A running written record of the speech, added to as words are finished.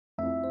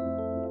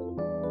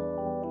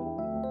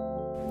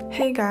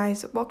Hey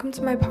guys, welcome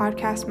to my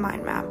podcast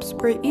Mind Maps,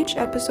 where each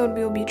episode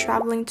we will be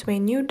traveling to a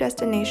new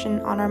destination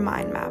on our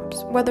mind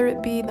maps, whether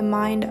it be the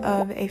mind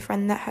of a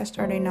friend that has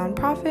started a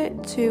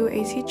nonprofit to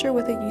a teacher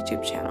with a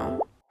YouTube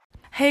channel.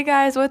 Hey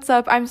guys, what's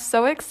up? I'm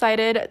so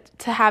excited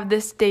to have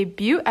this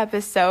debut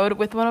episode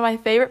with one of my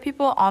favorite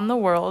people on the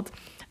world,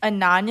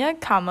 Ananya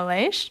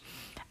Kamalesh.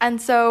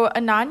 And so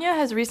Ananya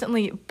has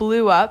recently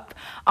blew up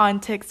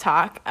on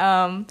TikTok,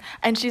 and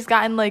she's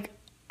gotten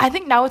I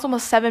think now it's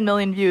almost 7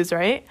 million views,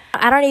 right?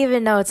 I don't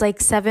even know. It's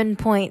like 7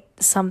 point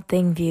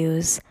something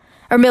views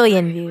or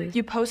million views.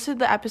 You posted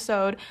the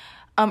episode,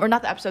 or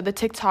not the episode, the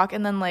TikTok,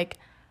 and then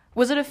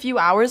was it a few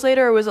hours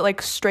later or was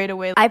it straight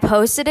away? I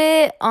posted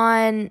it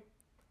on,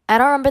 I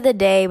don't remember the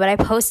day, but I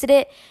posted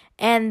it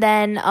and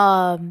then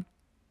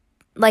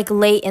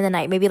late in the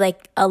night, maybe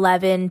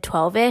 11,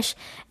 12-ish.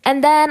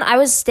 And then I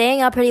was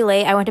staying up pretty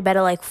late. I went to bed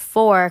at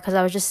 4 because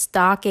I was just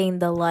stalking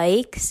the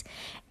likes.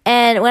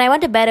 And when I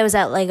went to bed, it was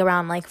at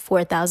around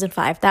 4,000,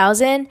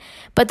 5,000.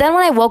 But then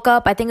when I woke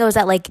up, I think it was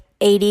at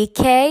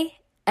 80K.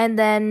 And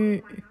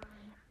then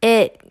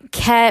it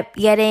kept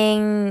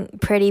getting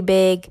pretty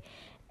big.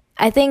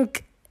 I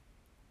think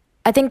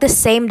the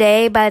same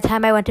day, by the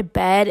time I went to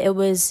bed, it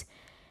was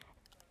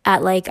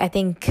at I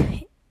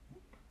think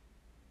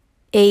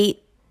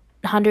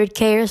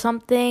 800K or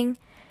something.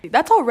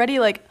 That's already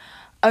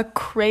a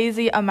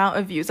crazy amount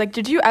of views.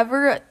 Did you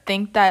ever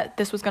think that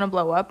this was gonna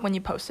blow up when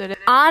you posted it?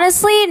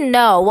 Honestly,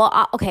 no.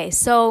 Well, okay,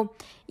 so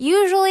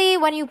usually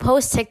when you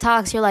post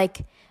TikToks, you're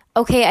like,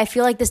 okay, I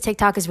feel like this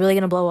TikTok is really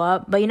gonna blow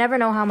up, but you never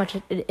know how much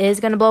it is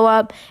gonna blow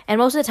up, and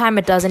most of the time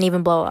it doesn't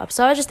even blow up.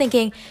 So I was just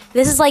thinking,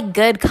 this is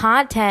good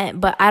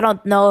content, but I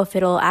don't know if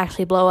it'll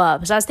actually blow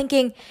up. So I was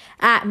thinking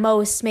at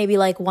most maybe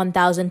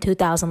 1,000,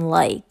 2,000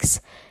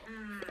 likes.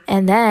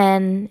 And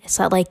then it's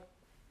at like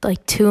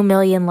 2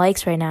 million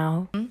likes right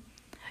now.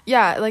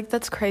 Yeah,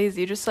 that's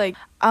crazy. Just so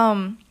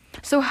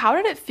how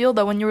did it feel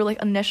though when you were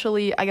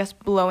initially, I guess,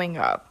 blowing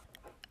up?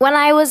 When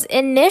I was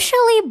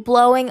initially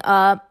blowing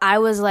up, I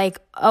was like,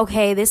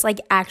 okay, this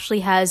actually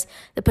has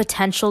the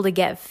potential to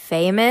get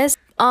famous.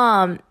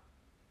 I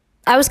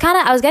was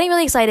getting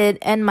really excited,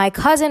 and my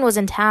cousin was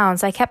in town,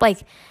 so I kept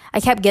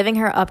giving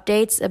her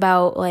updates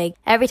about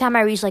every time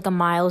I reached a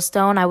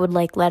milestone, I would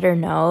let her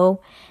know.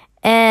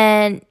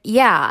 And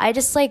yeah, I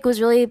just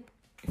was really,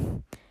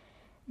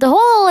 the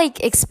whole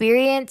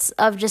experience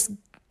of just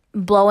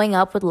blowing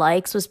up with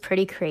likes was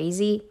pretty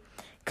crazy.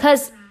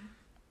 Cause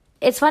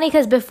it's funny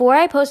because before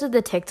I posted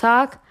the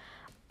TikTok,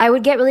 I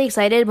would get really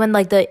excited when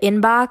the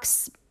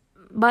inbox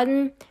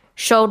button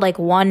showed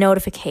one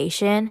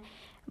notification.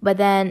 But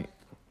then,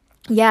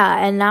 yeah,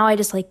 and now I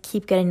just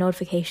keep getting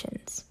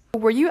notifications.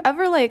 Were you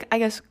ever I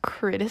guess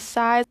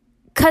criticized?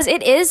 Cause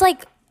it is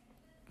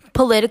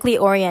politically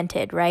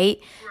oriented, right?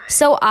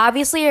 So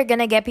obviously you're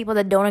gonna get people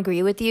that don't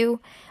agree with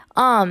you.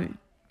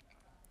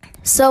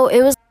 So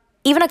it was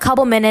even a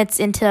couple minutes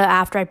into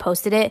after I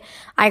posted it,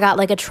 I got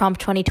a Trump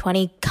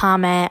 2020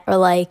 comment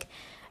or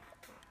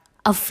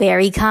a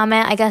fairy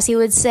comment, I guess you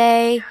would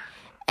say.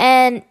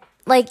 And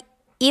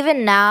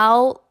even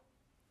now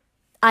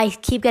I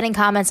keep getting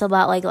comments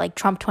about like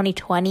Trump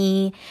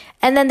 2020.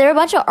 And then there are a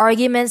bunch of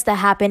arguments that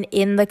happen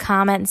in the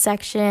comment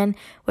section,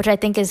 which I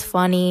think is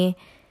funny.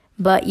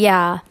 But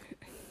yeah.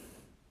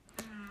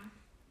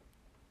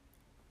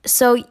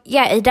 So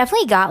yeah, it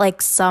definitely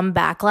got some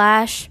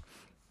backlash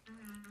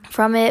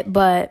from it,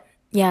 but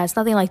yeah, it's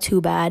nothing too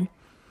bad.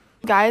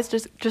 Guys,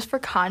 just for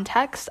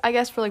context, I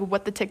guess, for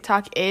what the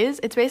TikTok is,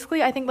 it's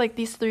basically, I think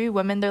these three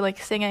women, they're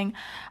singing,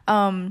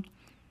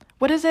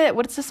 what is it?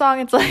 What's the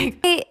song?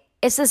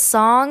 It's a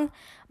song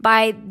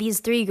by these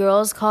three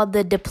girls called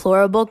the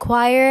Deplorable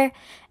Choir,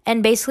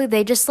 and basically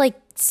they just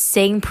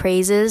sing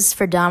praises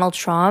for Donald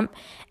Trump.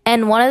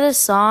 And one of the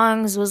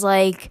songs was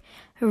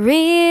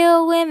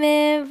real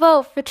women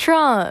vote for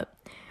Trump.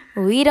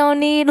 We don't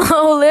need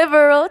no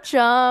liberal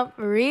Trump.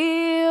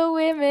 Real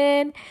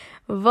women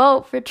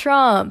vote for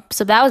Trump.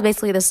 So that was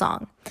basically the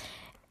song.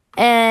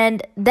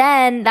 And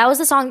then that was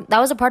the song, that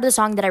was a part of the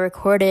song that I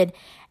recorded.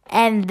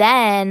 And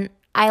then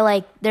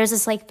I there's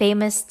this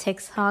famous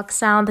TikTok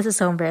sound. This is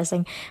so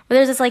embarrassing. But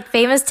there's this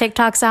famous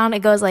TikTok sound.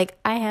 It goes I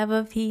have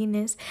a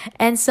penis.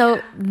 And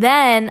so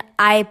then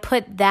I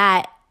put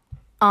that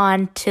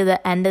on to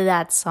the end of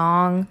that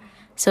song.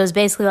 So it's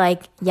basically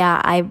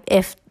yeah,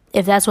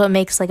 if that's what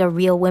makes a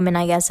real woman,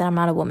 I guess, then I'm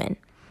not a woman.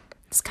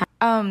 It's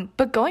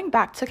but going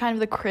back to kind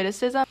of the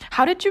criticism,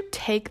 how did you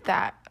take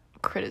that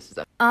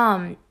criticism?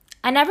 I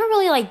never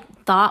really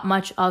thought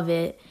much of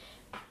it.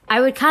 I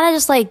would kind of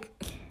just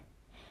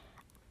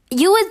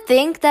you would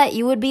think that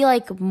you would be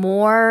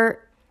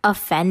more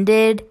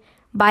offended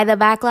by the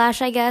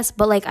backlash, I guess,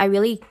 but I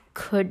really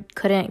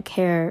couldn't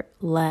care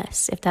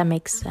less, if that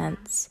makes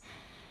sense.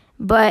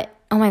 But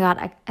oh my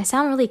god, I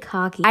sound really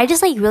cocky. I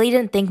just really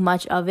didn't think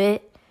much of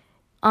it.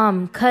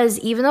 Cause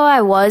even though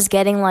I was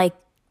getting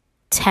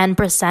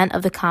 10%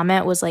 of the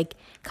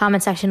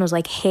comment section was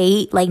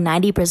hate,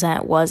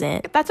 90%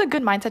 wasn't. That's a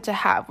good mindset to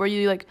have, where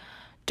you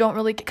don't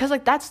really, because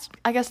like that's,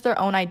 I guess, their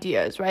own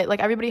ideas, right?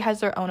 Like everybody has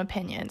their own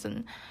opinions.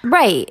 And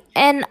Right.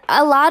 And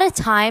a lot of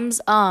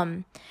times,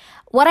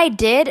 what I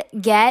did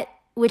get,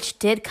 which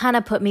did kind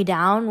of put me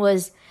down,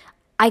 was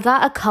I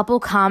got a couple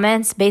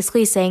comments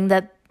basically saying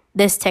that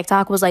this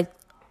TikTok was like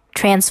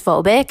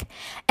transphobic.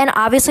 And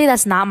obviously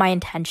that's not my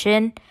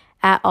intention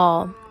at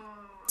all.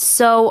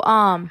 So,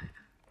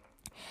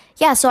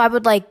 yeah, so I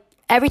would like,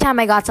 every time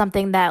I got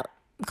something that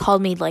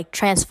called me like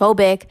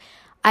transphobic,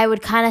 I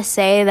would kind of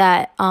say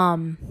that,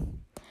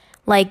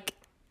 like,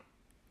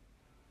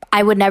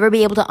 I would never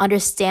be able to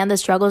understand the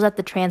struggles that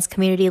the trans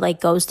community like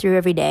goes through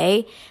every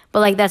day. But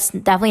like, that's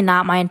definitely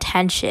not my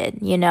intention,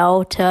 you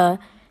know, to,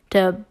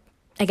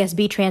 I guess,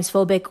 be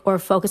transphobic or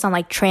focus on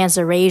like trans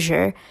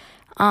erasure.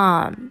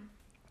 Yeah,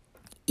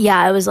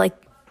 it was like,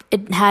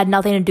 it had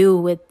nothing to do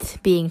with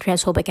being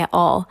transphobic at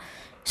all.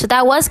 So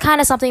that was kind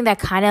of something that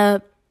kind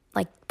of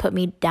like put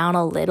me down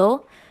a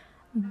little.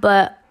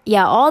 But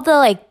yeah, all the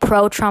like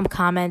pro-Trump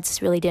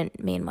comments really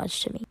didn't mean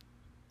much to me.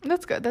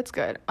 That's good. That's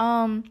good.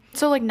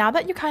 So like now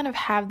that you kind of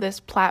have this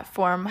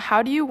platform,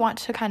 how do you want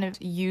to kind of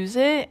use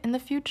it in the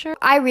future?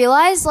 I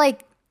realized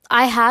like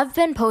I have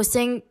been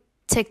posting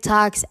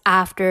TikToks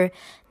after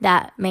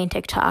that main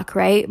TikTok,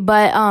 right?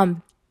 But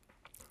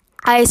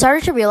I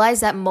started to realize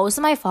that most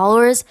of my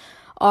followers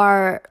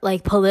are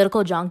like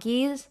political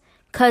junkies.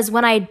 Cause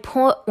when I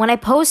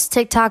post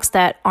TikToks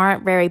that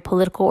aren't very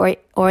political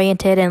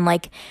oriented and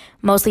like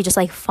mostly just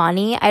like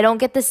funny, I don't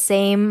get the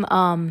same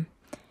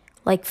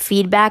like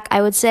feedback,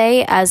 I would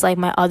say, as like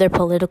my other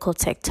political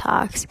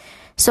TikToks.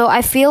 So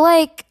I feel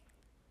like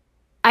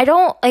I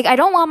don't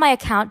want my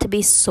account to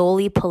be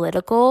solely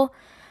political,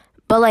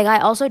 but like I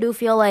also do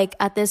feel like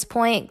at this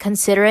point,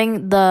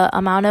 considering the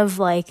amount of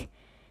like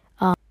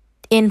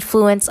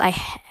influence I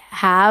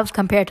have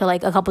compared to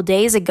like a couple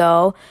days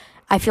ago,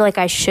 I feel like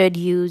I should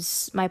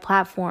use my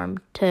platform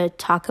to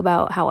talk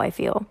about how I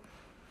feel.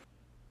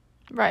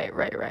 Right.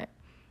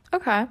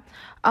 Okay.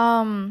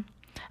 I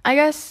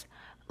guess,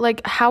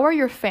 like, how are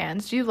your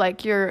fans? Do you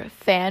like your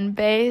fan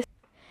base?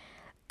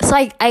 So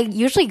I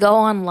usually go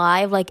on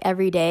live like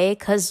every day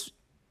because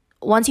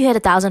once you hit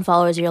 1,000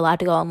 followers, you're allowed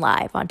to go on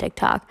live on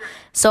TikTok.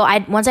 So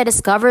once I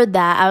discovered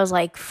that, I was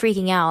like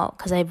freaking out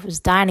because I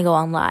was dying to go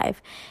on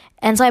live.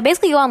 And so I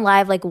basically go on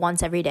live like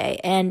once every day.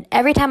 And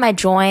every time I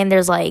join,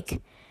 there's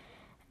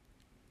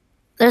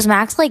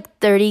max like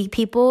 30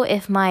 people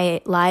if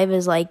my live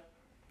is like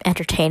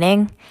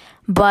entertaining.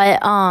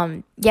 But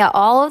yeah,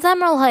 all of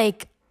them are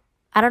like,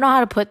 I don't know how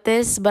to put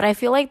this, but I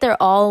feel like they're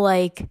all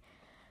like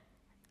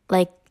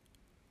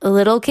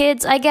little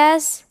kids, I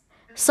guess.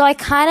 So I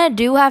kind of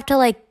do have to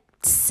like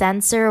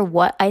censor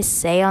what I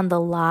say on the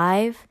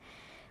live.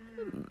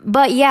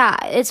 But yeah,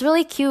 it's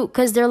really cute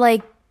because they're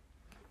like,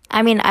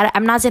 I mean,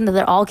 I'm not saying that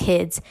they're all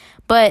kids,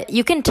 but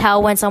you can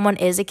tell when someone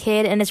is a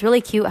kid, and it's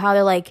really cute how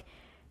they're like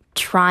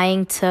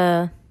trying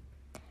to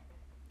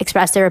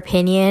express their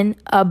opinion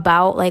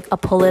about like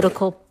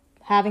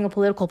having a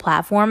political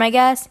platform, I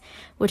guess,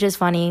 which is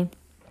funny.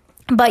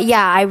 But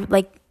yeah, I'm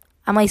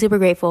like super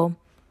grateful.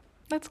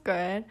 That's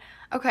good.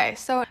 Okay,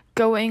 so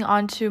going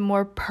on to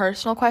more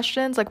personal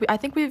questions, like I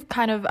think we've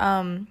kind of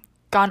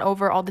gone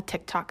over all the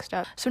TikTok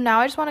stuff. So now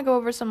I just want to go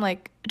over some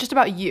like just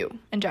about you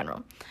in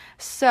general.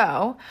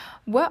 So,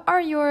 what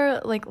are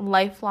your like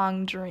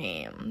lifelong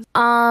dreams?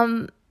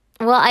 Well,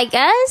 I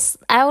guess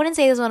I wouldn't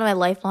say this is one of my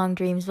lifelong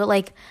dreams, but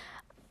like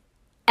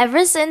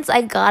ever since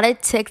I got a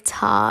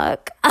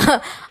TikTok,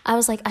 I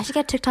was like, I should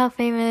get TikTok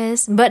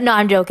famous. But no,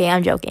 I'm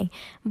joking.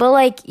 But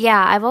like,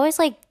 yeah, I've always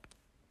like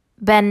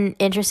been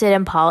interested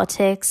in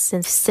politics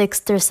since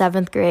 6th or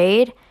 7th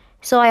grade.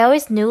 So I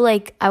always knew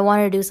like I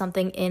wanted to do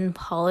something in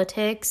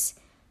politics.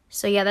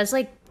 So yeah, that's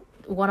like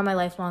one of my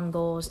lifelong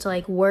goals, to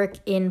like work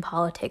in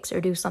politics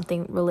or do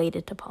something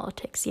related to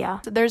politics. Yeah.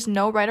 So there's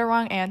no right or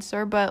wrong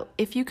answer, but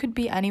if you could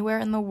be anywhere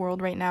in the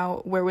world right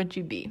now, where would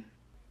you be?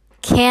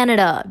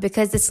 Canada,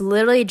 because it's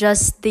literally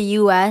just the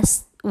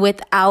US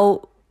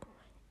without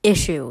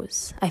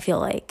issues, I feel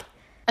like.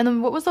 And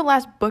then what was the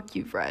last book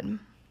you've read?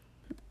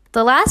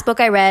 The last book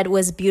I read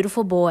was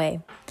Beautiful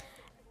Boy.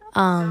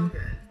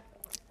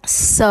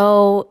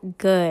 So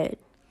good.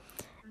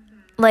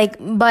 Like,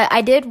 but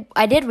I did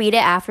read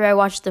it after I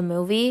watched the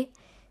movie,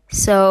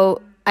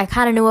 so I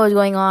kind of knew what was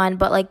going on,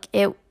 but like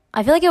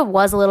I feel like it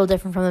was a little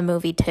different from the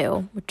movie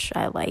too, which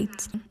I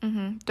liked.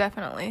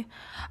 Definitely.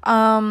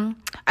 And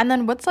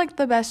then what's like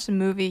the best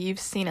movie you've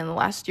seen in the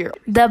last year?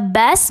 The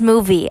best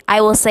movie,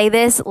 I will say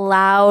this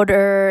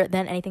louder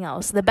than anything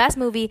else. The best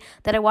movie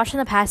that I watched in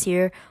the past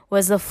year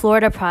was The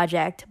Florida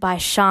Project by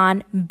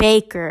Sean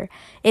Baker.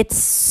 It's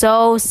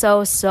so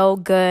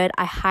good.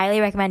 I highly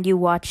recommend you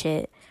watch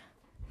it.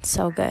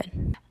 So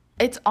good.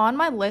 It's on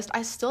my list.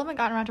 I still haven't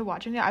gotten around to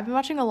watching it. I've been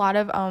watching a lot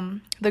of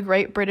The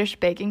Great British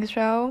Baking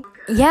Show.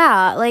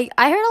 Yeah, like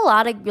I heard a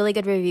lot of really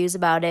good reviews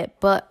about it,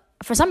 but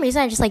for some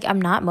reason I just like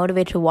I'm not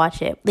motivated to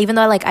watch it. Even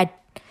though like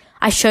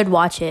I should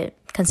watch it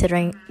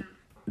considering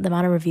the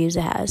amount of reviews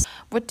it has.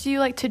 What do you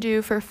like to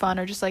do for fun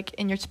or just like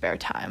in your spare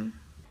time?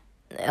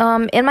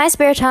 In my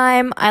spare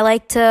time, I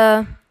like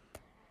to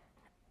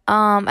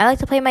I like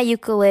to play my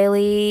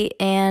ukulele,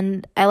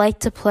 and I like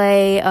to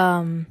play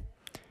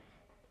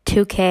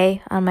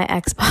 2K on my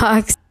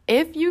Xbox.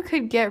 If you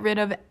could get rid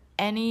of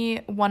any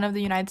one of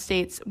the United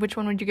States, which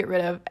one would you get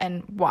rid of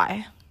and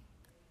why?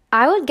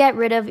 I would get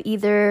rid of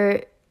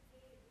either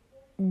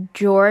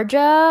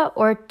Georgia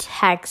or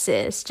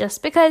Texas,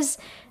 just because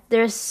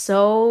they're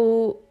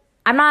so,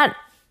 I'm not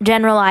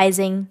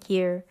generalizing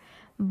here,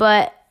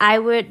 but I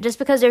would, just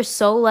because they're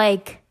so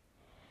like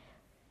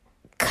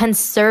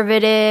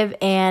conservative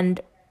and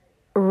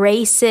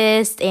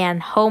racist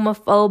and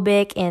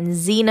homophobic and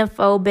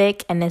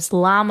xenophobic and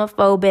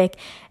Islamophobic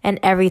and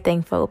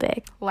everything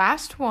phobic.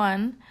 Last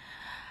one.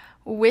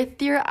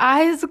 With your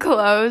eyes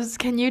closed,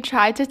 can you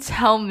try to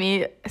tell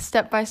me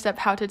step by step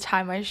how to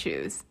tie my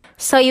shoes?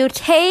 So you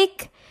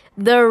take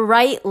the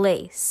right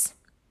lace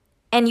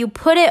and you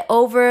put it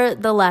over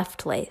the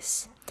left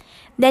lace.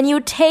 Then you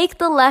take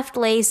the left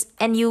lace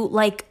and you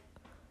like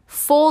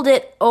fold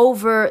it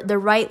over the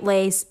right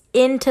lace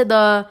into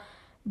the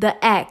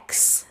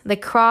X, the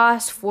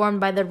cross formed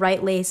by the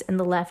right lace and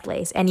the left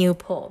lace, and you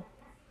pull.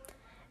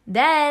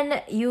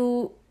 Then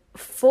you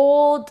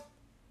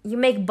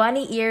make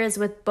bunny ears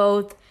with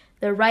both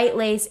the right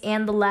lace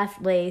and the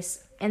left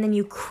lace, and then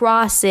you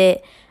cross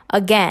it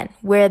again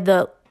where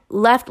the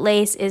left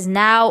lace is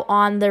now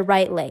on the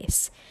right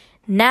lace.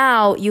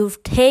 Now you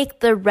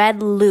take the right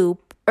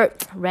loop,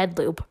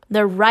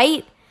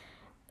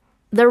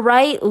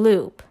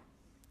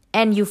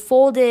 and you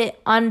fold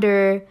it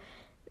under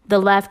the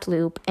left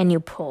loop and you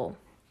pull.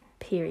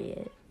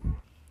 Period.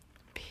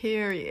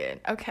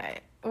 Okay.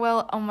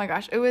 Well, oh my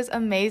gosh, it was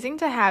amazing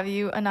to have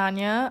you,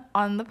 Ananya,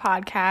 on the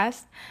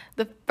podcast.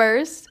 The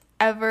first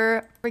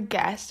ever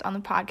guest on the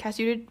podcast.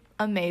 You did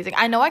amazing.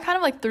 I know I kind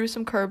of like threw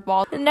some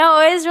curveballs. No,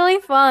 it was really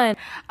fun.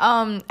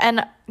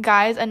 And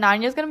guys,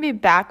 Ananya's gonna be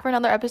back for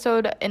another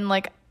episode in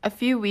like a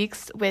few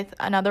weeks with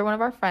another one of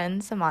our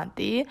friends,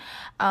 Samanthi.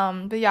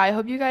 But yeah, I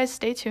hope you guys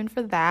stay tuned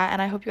for that,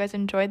 and I hope you guys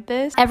enjoyed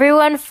this.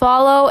 Everyone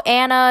follow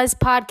Anna's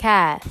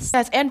podcast.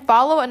 Yes, and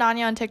follow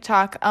Ananya on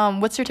TikTok.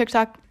 What's your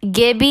TikTok?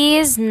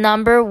 Gibby's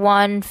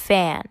 #1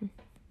 fan.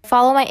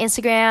 Follow my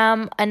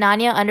Instagram,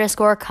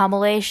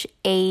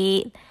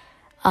 Ananya_Kamalesh8.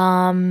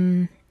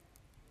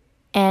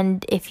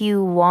 And if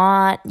you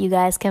want, you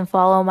guys can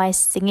follow my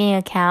singing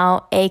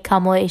account,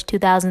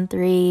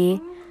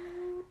 Kamalesh2003.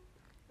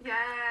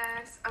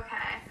 Yes,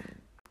 okay.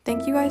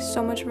 Thank you guys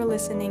so much for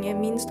listening. It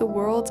means the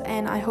world,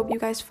 and I hope you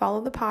guys follow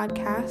the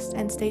podcast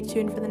and stay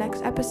tuned for the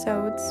next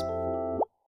episodes.